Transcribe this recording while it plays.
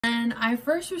When I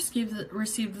first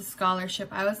received the scholarship,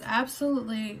 I was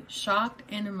absolutely shocked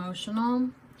and emotional.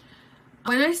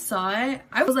 When I saw it,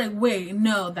 I was like, wait,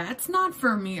 no, that's not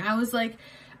for me. I was like,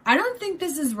 I don't think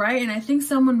this is right, and I think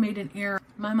someone made an error.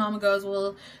 My mom goes,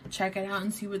 well, check it out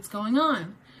and see what's going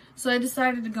on. So I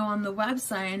decided to go on the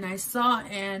website, and I saw,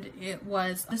 and it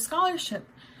was a scholarship.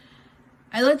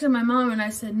 I looked at my mom and I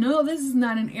said, no, this is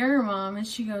not an error, Mom. And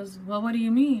she goes, well, what do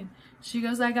you mean? She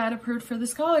goes, I got approved for the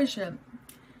scholarship.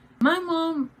 My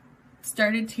mom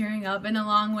started tearing up, and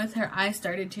along with her, I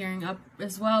started tearing up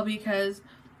as well, because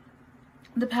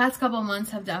the past couple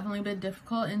months have definitely been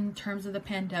difficult in terms of the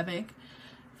pandemic.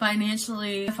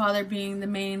 Financially, my father being the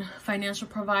main financial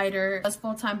provider, was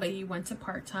full-time, but he went to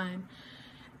part-time.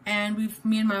 And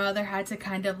me and my mother had to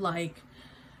kind of like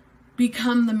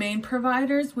become the main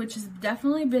providers, which has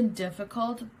definitely been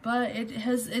difficult, but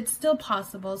it's still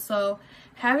possible. So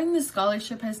having the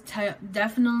scholarship has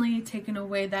definitely taken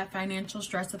away that financial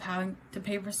stress of having to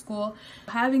pay for school.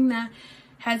 Having that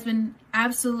has been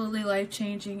absolutely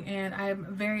life-changing, and I'm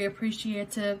very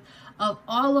appreciative of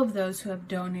all of those who have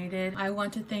donated. I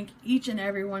want to thank each and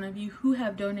every one of you who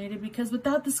have donated, because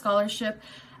without the scholarship,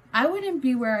 I wouldn't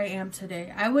be where I am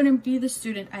today. I wouldn't be the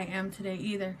student I am today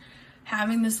either.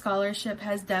 Having the scholarship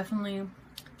has definitely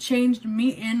changed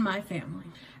me and my family.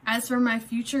 As for my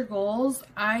future goals,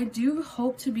 I do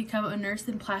hope to become a nurse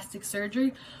in plastic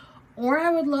surgery, or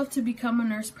I would love to become a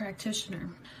nurse practitioner.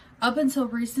 Up until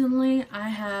recently, I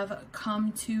have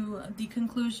come to the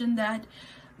conclusion that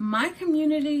my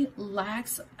community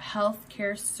lacks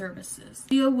healthcare services.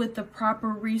 Deal with the proper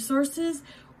resources,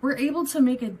 we're able to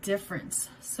make a difference.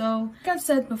 So, like I've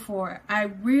said before, I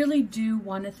really do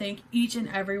want to thank each and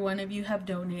every one of you who have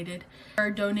donated. Our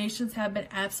donations have been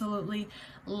absolutely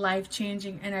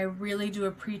life-changing, and I really do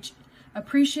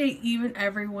appreciate even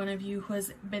every one of you who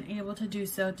has been able to do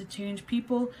so to change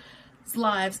people's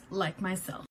lives like myself.